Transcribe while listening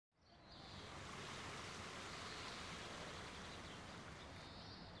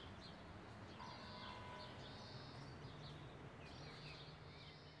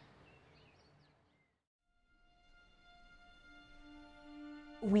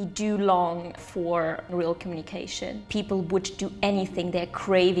We do long for real communication. People would do anything, they're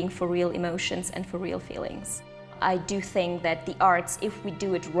craving for real emotions and for real feelings. I do think that the arts, if we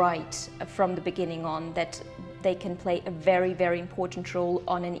do it right from the beginning on, that they can play a very, very important role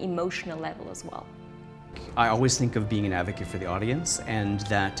on an emotional level as well. I always think of being an advocate for the audience, and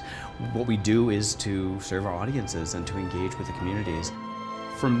that what we do is to serve our audiences and to engage with the communities.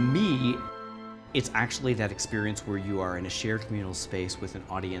 For me, it's actually that experience where you are in a shared communal space with an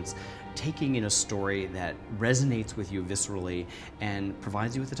audience, taking in a story that resonates with you viscerally and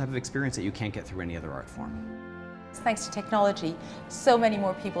provides you with the type of experience that you can't get through any other art form. Thanks to technology, so many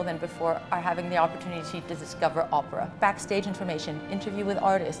more people than before are having the opportunity to discover opera, backstage information, interview with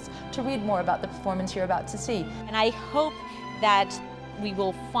artists, to read more about the performance you're about to see. And I hope that we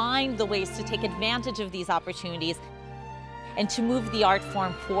will find the ways to take advantage of these opportunities and to move the art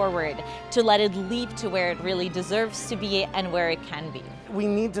form forward, to let it leap to where it really deserves to be and where it can be. We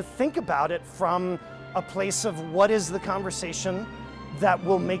need to think about it from a place of what is the conversation that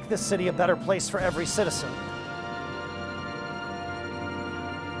will make this city a better place for every citizen.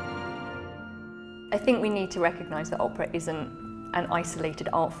 I think we need to recognise that opera isn't an isolated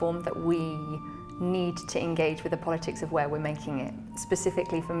art form, that we need to engage with the politics of where we're making it.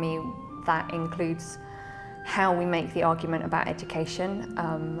 Specifically for me, that includes how we make the argument about education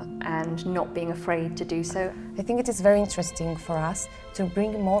and not being afraid to do so. I think it is very interesting for us to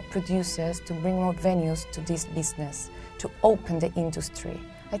bring more producers, to bring more venues to this business, to open the industry.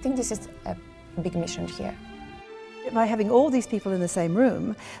 I think this is a big mission here. By having all these people in the same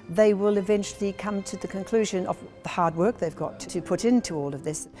room, they will eventually come to the conclusion of the hard work they've got to put into all of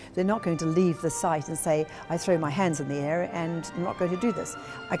this. They're not going to leave the site and say, I throw my hands in the air and I'm not going to do this.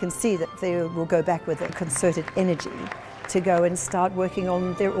 I can see that they will go back with a concerted energy to go and start working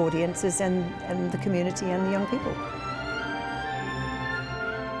on their audiences and the community and the young people.